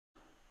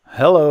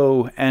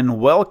Hello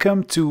and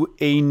welcome to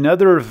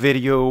another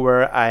video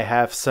where I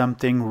have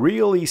something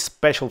really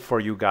special for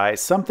you guys,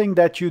 something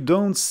that you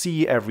don't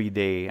see every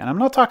day. And I'm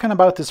not talking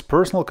about this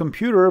personal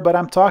computer, but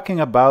I'm talking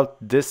about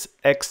this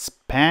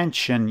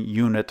expansion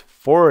unit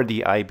for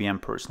the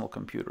IBM personal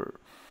computer.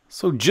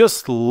 So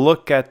just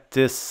look at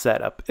this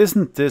setup.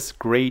 Isn't this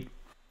great?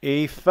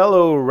 A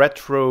fellow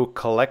retro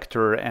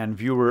collector and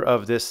viewer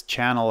of this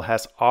channel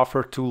has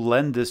offered to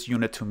lend this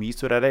unit to me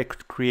so that I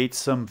could create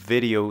some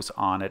videos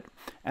on it.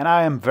 And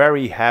I am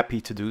very happy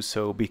to do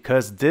so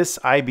because this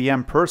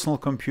IBM personal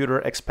computer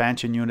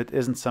expansion unit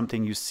isn't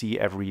something you see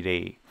every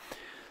day.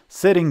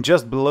 Sitting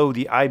just below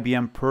the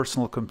IBM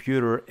personal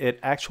computer, it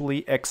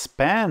actually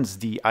expands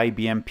the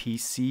IBM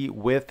PC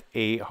with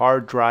a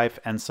hard drive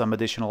and some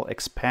additional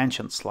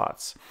expansion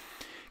slots.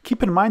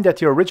 Keep in mind that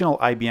the original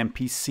IBM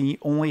PC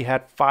only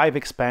had 5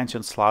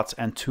 expansion slots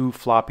and 2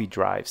 floppy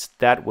drives.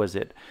 That was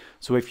it.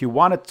 So if you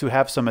wanted to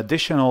have some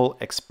additional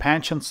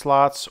expansion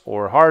slots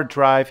or hard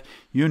drive,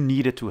 you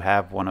needed to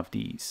have one of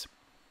these.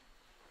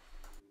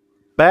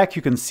 Back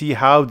you can see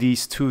how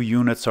these two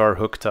units are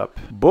hooked up.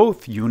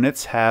 Both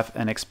units have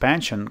an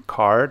expansion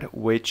card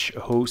which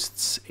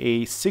hosts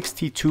a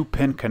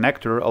 62-pin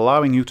connector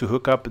allowing you to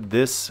hook up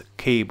this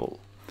cable.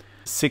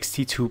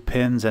 62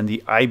 pins and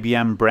the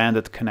IBM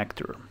branded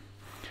connector.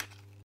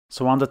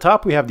 So on the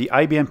top we have the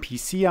IBM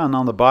PC and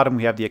on the bottom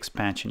we have the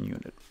expansion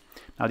unit.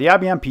 Now the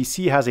IBM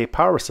PC has a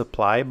power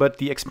supply, but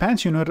the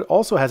expansion unit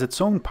also has its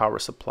own power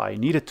supply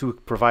needed to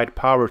provide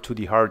power to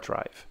the hard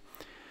drive.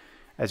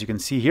 As you can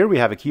see here we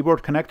have a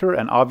keyboard connector,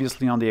 and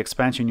obviously on the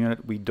expansion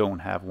unit we don't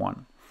have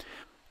one.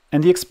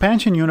 And the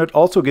expansion unit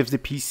also gives the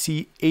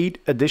PC 8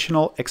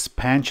 additional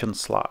expansion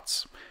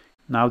slots.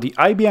 Now the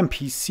IBM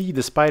PC,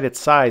 despite its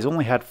size,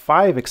 only had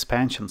 5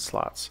 expansion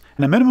slots,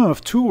 and a minimum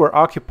of 2 were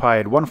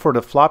occupied, one for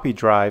the floppy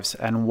drives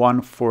and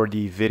one for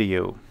the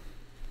video.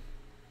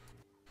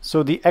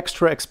 So the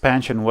extra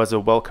expansion was a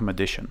welcome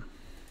addition.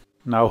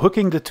 Now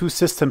hooking the two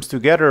systems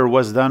together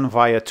was done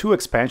via 2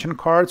 expansion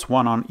cards,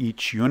 one on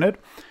each unit,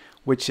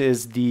 which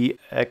is the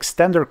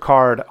extender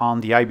card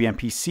on the IBM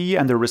PC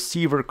and the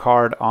receiver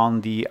card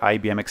on the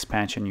IBM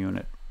expansion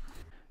unit.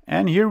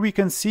 And here we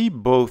can see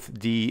both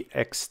the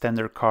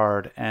extender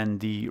card and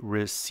the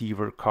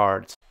receiver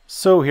cards.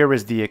 So here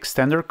is the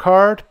extender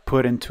card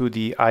put into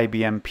the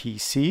IBM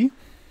PC.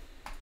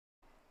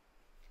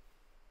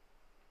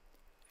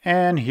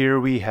 And here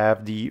we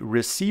have the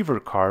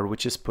receiver card,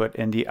 which is put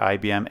in the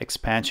IBM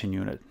expansion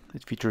unit.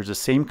 It features the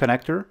same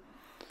connector,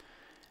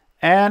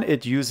 and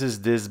it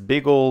uses this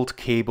big old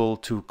cable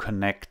to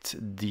connect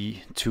the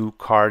two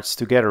cards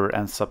together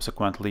and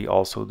subsequently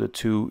also the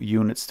two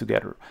units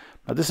together.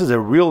 Now this is a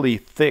really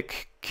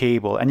thick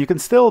cable, and you can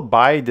still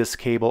buy this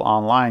cable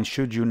online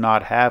should you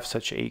not have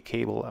such a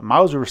cable.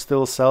 Mouser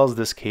still sells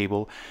this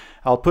cable.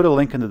 I'll put a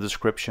link in the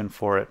description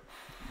for it.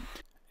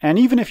 And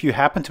even if you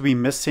happen to be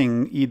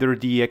missing either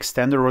the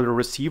extender or the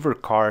receiver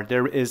card,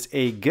 there is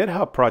a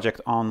GitHub project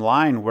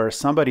online where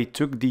somebody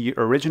took the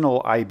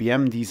original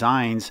IBM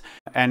designs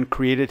and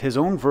created his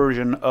own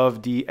version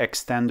of the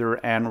extender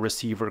and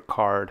receiver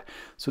card.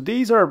 So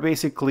these are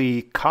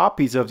basically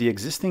copies of the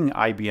existing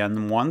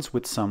IBM ones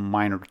with some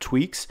minor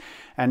tweaks,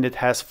 and it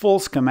has full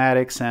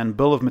schematics and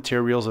bill of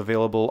materials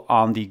available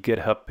on the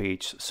GitHub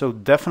page. So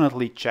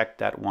definitely check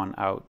that one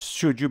out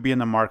should you be in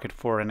the market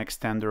for an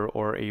extender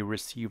or a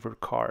receiver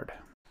card.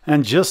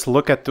 And just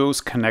look at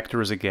those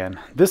connectors again.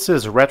 This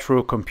is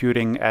retro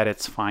computing at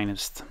its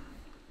finest.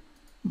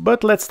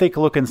 But let's take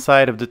a look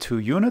inside of the two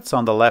units.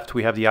 On the left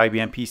we have the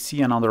IBM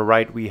PC, and on the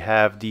right we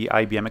have the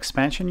IBM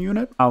expansion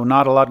unit. Now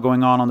not a lot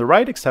going on the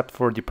right except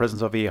for the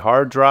presence of a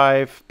hard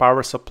drive,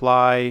 power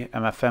supply,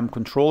 MFM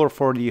controller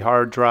for the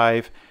hard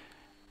drive,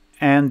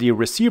 and the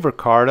receiver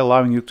card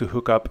allowing you to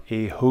hook up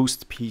a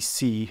host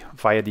PC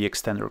via the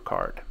extender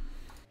card.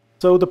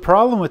 So the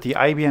problem with the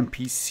IBM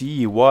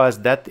PC was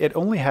that it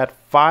only had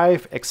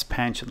 5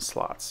 expansion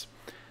slots.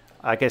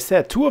 Like I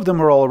said, 2 of them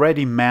were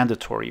already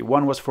mandatory.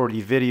 One was for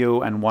the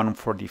video and one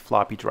for the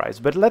floppy drives.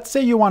 But let's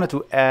say you wanted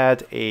to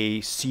add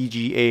a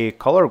CGA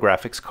color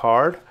graphics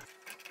card,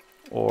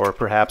 or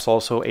perhaps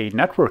also a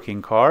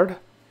networking card.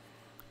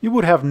 You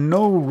would have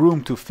no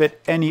room to fit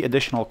any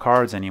additional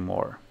cards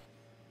anymore,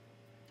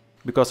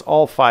 because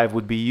all 5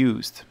 would be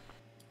used.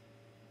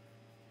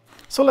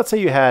 So let's say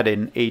you had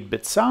an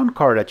 8-bit sound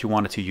card that you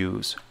wanted to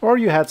use, or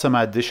you had some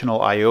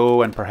additional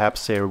I/O and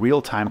perhaps a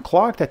real-time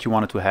clock that you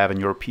wanted to have in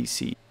your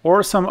PC,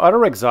 or some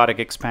other exotic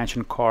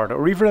expansion card,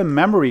 or even a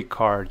memory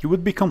card. You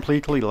would be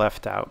completely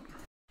left out.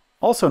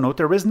 Also note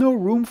there is no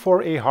room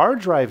for a hard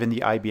drive in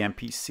the IBM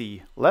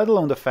PC, let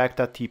alone the fact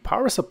that the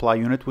power supply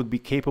unit would be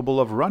capable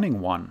of running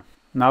one.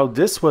 Now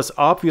this was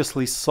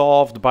obviously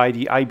solved by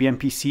the IBM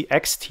PC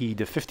XT,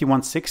 the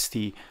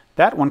 5160.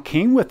 That one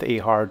came with a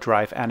hard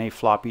drive and a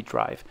floppy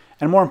drive.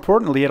 And more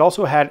importantly, it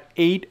also had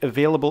 8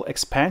 available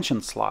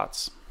expansion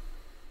slots.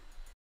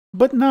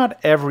 But not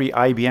every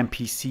IBM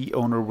PC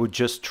owner would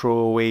just throw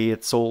away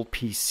its old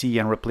PC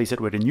and replace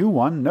it with a new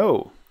one,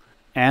 no.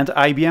 And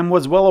IBM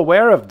was well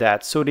aware of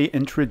that, so they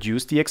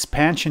introduced the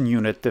expansion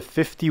unit, the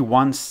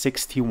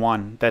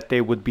 5161, that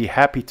they would be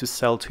happy to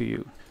sell to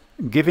you,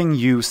 giving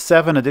you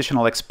 7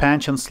 additional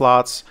expansion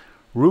slots,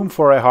 room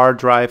for a hard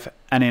drive,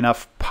 and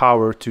enough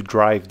power to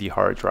drive the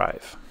hard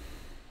drive.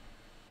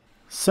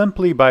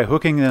 Simply by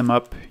hooking them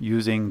up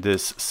using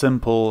this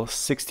simple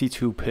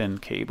 62-pin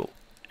cable.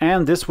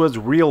 And this was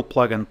real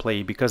plug and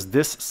play because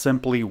this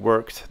simply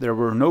worked. There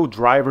were no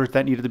drivers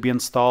that needed to be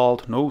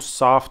installed, no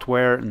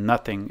software,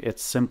 nothing. It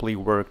simply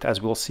worked,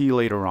 as we'll see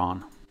later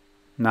on.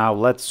 Now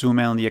let's zoom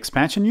in on the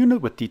expansion unit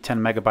with the 10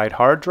 megabyte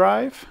hard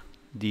drive,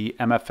 the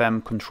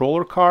MFM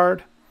controller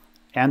card,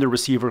 and the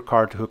receiver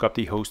card to hook up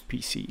the host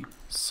PC.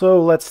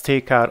 So let's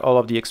take out all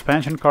of the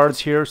expansion cards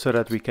here so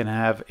that we can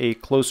have a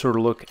closer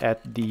look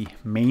at the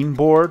main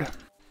board,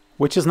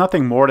 which is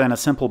nothing more than a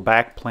simple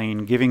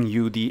backplane giving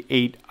you the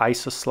 8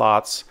 ISA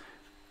slots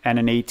and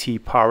an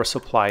AT power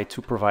supply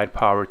to provide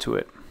power to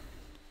it.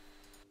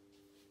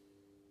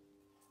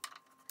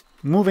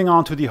 Moving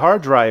on to the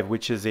hard drive,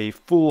 which is a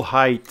full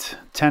height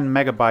 10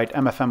 megabyte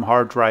MFM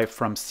hard drive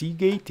from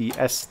Seagate, the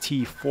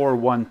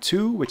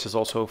ST412, which is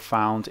also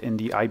found in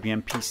the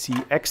IBM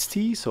PC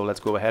XT. So let's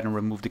go ahead and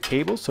remove the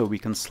cable so we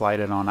can slide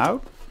it on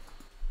out.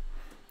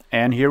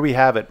 And here we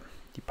have it.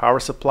 The power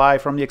supply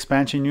from the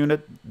expansion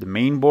unit, the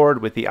main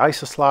board with the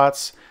ISA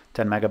slots,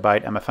 10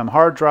 megabyte MFM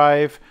hard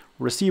drive,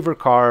 receiver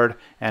card,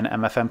 and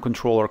MFM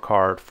controller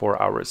card for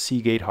our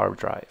Seagate hard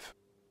drive.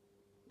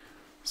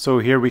 So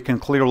here we can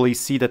clearly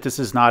see that this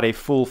is not a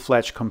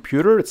full-fledged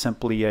computer, it's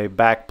simply a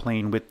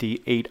backplane with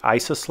the 8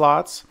 ISA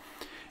slots.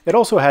 It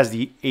also has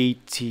the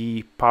AT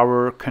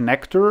power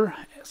connector,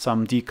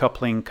 some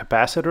decoupling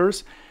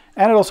capacitors,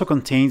 and it also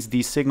contains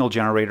the signal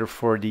generator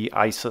for the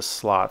ISA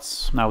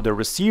slots. Now the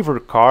receiver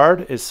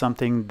card is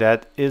something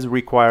that is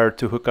required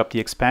to hook up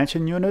the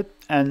expansion unit,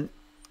 and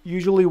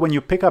usually when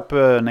you pick up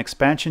an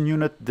expansion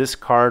unit, this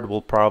card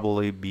will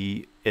probably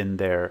be in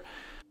there.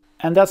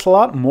 And that's a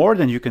lot more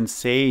than you can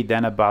say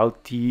then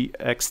about the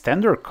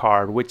extender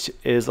card, which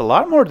is a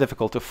lot more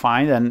difficult to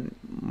find, and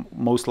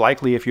most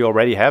likely if you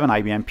already have an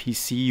IBM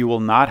PC, you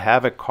will not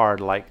have a card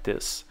like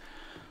this.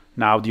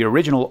 Now, the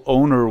original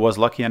owner was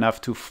lucky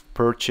enough to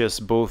purchase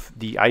both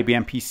the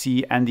IBM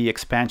PC and the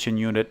expansion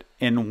unit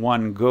in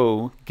one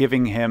go,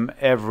 giving him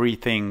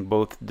everything,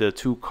 both the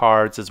 2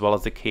 cards as well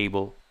as the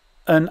cable.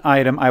 An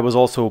item I was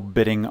also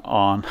bidding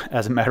on,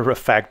 as a matter of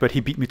fact, but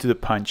he beat me to the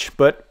punch.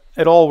 But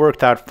it all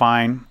worked out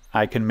fine.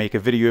 I can make a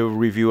video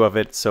review of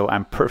it, so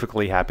I'm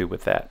perfectly happy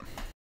with that.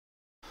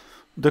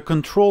 The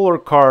controller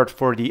card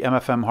for the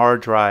MFM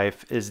hard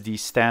drive is the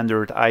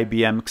standard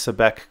IBM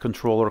Quebec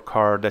controller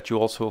card that you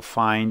also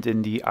find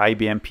in the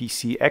IBM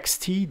PC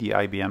XT, the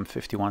IBM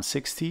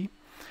 5160.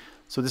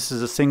 So this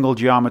is a single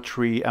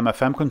geometry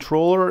MFM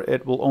controller.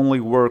 It will only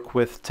work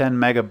with 10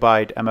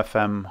 megabyte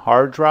MFM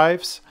hard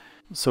drives.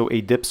 So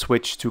a dip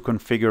switch to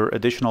configure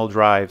additional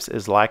drives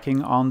is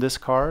lacking on this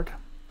card.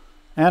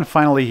 And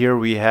finally here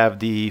we have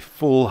the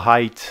full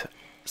height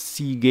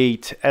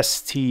Seagate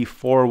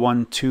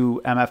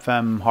ST412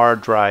 MFM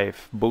hard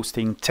drive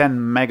boasting 10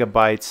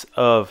 megabytes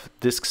of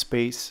disk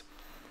space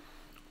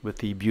with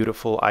the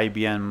beautiful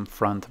IBM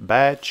front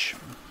badge.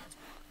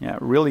 Yeah,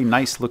 really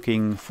nice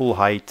looking full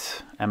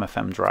height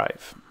MFM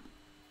drive.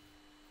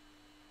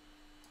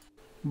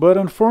 But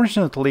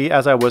unfortunately,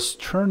 as I was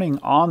turning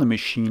on the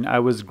machine, I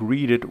was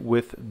greeted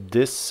with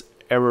this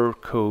error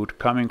code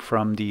coming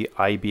from the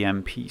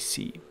IBM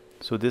PC.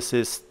 So this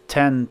is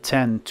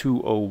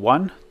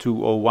 10.10.201,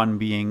 201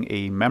 being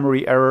a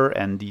memory error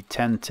and the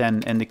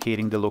 10.10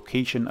 indicating the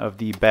location of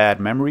the bad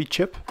memory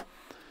chip.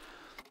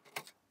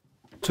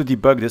 To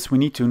debug this, we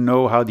need to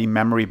know how the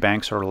memory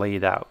banks are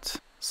laid out.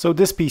 So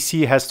this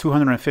PC has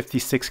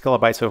 256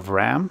 kilobytes of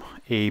RAM,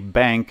 a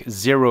bank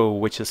 0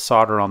 which is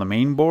soldered on the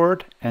main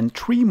board, and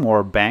 3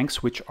 more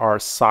banks which are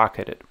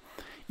socketed.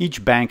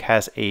 Each bank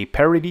has a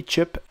parity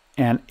chip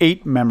and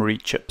 8 memory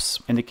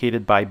chips,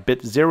 indicated by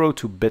bit 0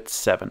 to bit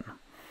 7.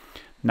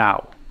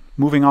 Now,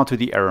 moving on to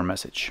the error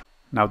message.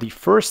 Now, the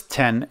first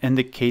 10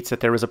 indicates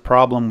that there is a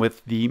problem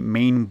with the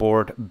main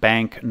board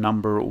bank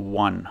number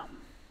 1.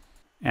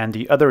 And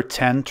the other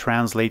 10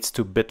 translates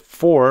to bit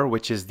 4,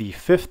 which is the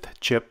 5th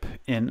chip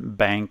in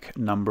bank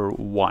number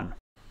 1.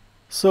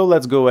 So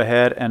let's go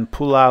ahead and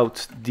pull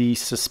out the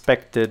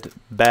suspected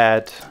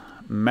bad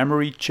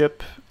memory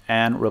chip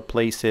and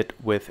replace it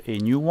with a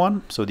new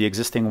one. So the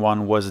existing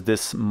one was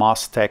this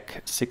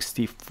MOSTEC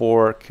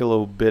 64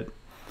 kilobit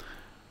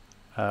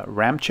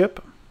RAM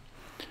chip.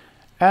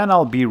 And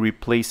I'll be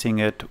replacing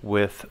it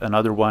with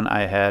another one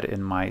I had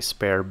in my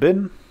spare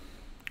bin,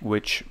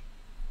 which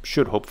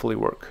should hopefully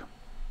work.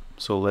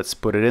 So let's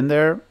put it in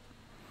there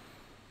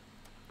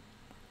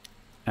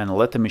and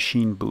let the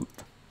machine boot.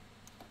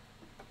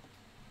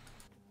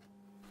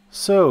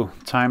 So,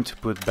 time to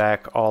put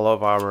back all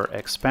of our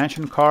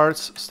expansion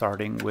cards,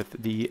 starting with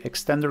the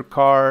extender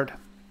card,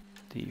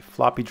 the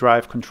floppy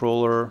drive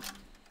controller,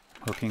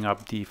 hooking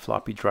up the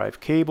floppy drive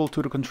cable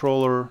to the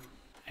controller,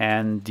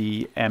 and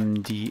the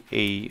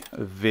MDA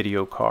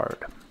video card.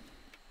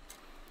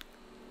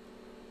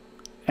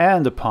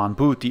 And upon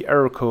boot, the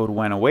error code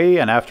went away,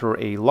 and after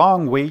a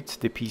long wait,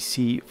 the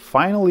PC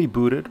finally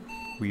booted.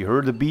 We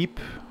heard the beep,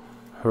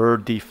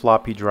 heard the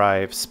floppy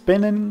drive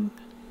spinning,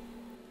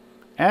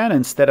 and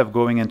instead of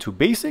going into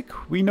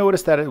basic, we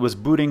noticed that it was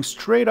booting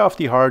straight off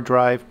the hard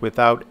drive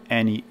without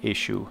any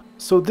issue.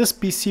 So this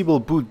PC will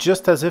boot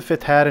just as if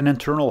it had an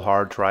internal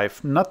hard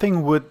drive.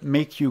 Nothing would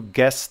make you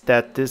guess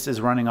that this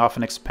is running off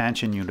an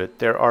expansion unit.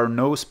 There are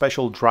no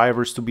special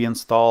drivers to be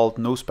installed,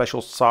 no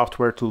special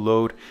software to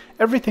load.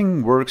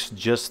 Everything works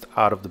just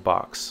out of the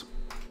box.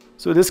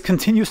 So this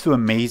continues to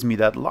amaze me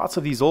that lots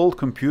of these old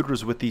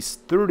computers with these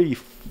 30,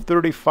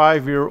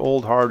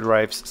 35-year-old hard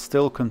drives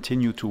still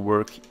continue to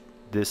work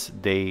this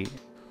day.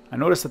 I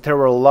noticed that there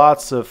were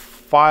lots of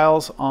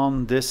files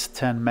on this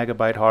 10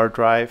 megabyte hard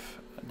drive.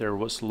 There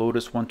was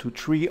Lotus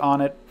 123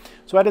 on it.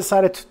 So I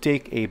decided to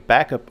take a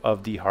backup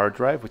of the hard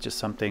drive, which is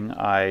something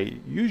I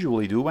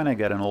usually do when I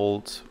get an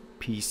old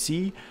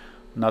PC.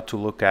 Not to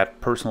look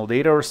at personal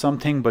data or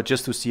something, but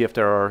just to see if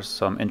there are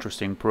some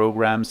interesting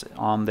programs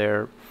on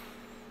there.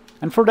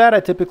 And for that, I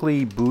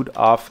typically boot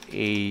off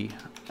a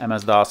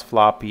MS-DOS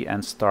floppy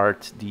and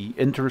start the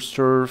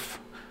InterServe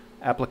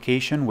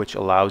application, which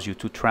allows you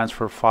to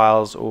transfer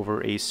files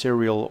over a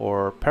serial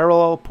or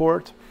parallel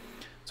port.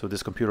 So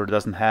this computer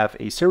doesn't have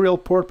a serial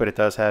port, but it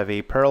does have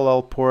a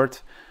parallel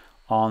port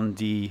on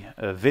the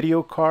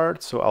video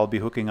card. So I'll be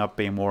hooking up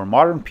a more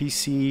modern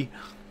PC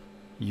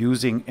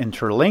using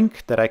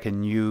Interlink that I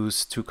can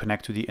use to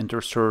connect to the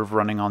InterServe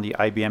running on the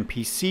IBM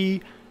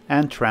PC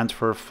and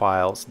transfer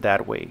files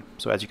that way.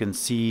 So as you can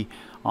see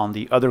on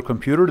the other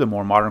computer, the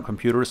more modern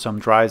computer, some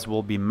drives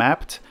will be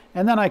mapped,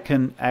 and then I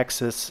can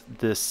access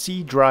the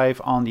C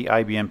drive on the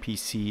IBM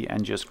PC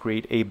and just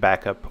create a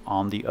backup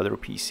on the other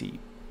PC.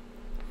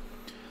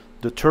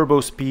 The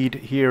turbo speed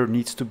here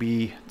needs to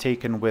be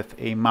taken with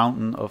a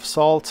mountain of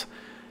salt,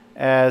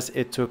 as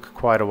it took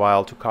quite a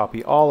while to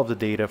copy all of the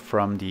data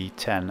from the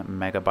 10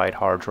 megabyte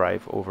hard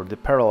drive over the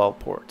parallel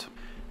port.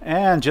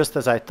 And just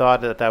as I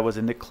thought that I was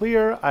in the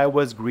clear, I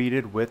was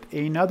greeted with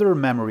another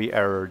memory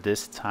error,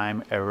 this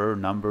time error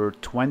number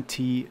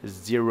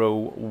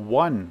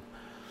 2001.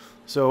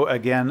 So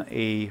again,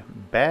 a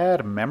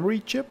bad memory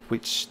chip,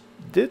 which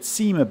did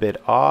seem a bit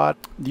odd.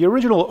 The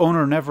original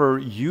owner never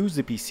used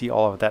the PC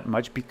all of that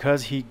much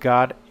because he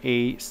got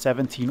a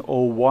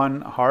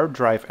 1701 hard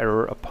drive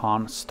error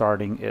upon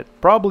starting it,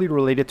 probably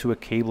related to a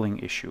cabling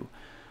issue.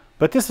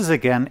 But this is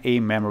again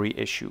a memory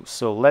issue.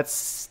 So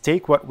let's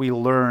take what we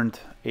learned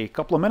a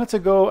couple of minutes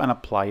ago and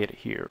apply it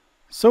here.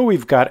 So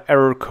we've got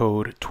error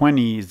code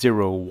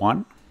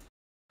 2001.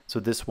 So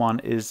this one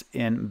is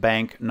in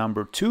bank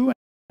number 2 and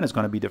it's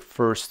going to be the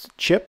first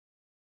chip.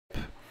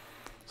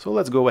 So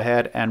let's go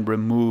ahead and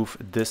remove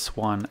this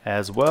one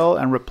as well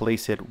and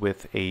replace it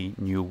with a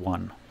new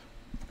one.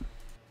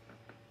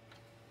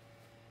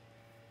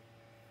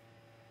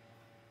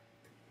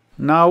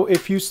 Now,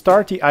 if you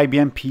start the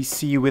IBM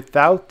PC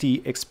without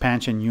the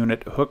expansion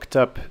unit hooked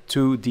up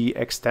to the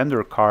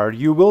extender card,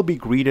 you will be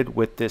greeted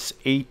with this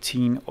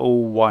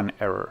 1801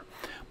 error.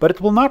 But it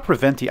will not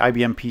prevent the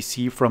IBM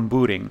PC from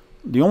booting.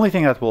 The only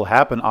thing that will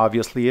happen,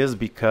 obviously, is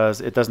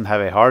because it doesn't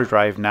have a hard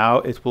drive now,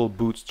 it will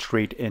boot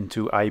straight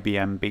into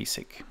IBM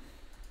Basic.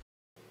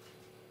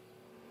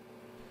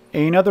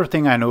 Another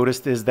thing I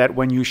noticed is that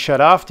when you shut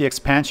off the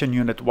expansion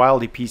unit while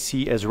the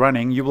PC is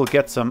running, you will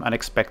get some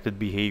unexpected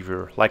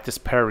behavior, like this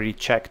parity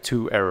check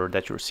 2 error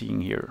that you're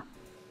seeing here.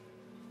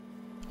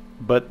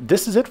 But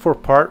this is it for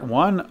part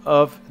 1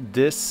 of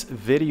this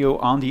video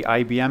on the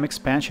IBM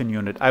expansion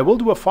unit. I will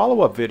do a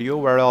follow-up video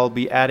where I'll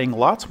be adding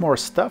lots more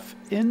stuff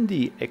in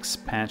the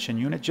expansion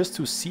unit just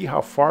to see how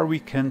far we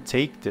can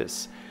take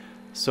this.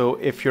 So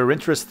if you're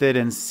interested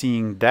in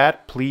seeing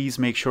that, please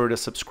make sure to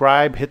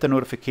subscribe, hit the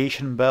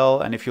notification bell,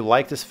 and if you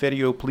like this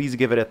video, please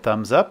give it a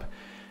thumbs up.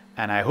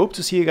 And I hope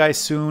to see you guys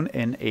soon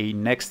in a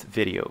next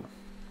video.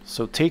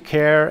 So take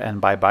care and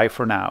bye-bye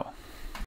for now.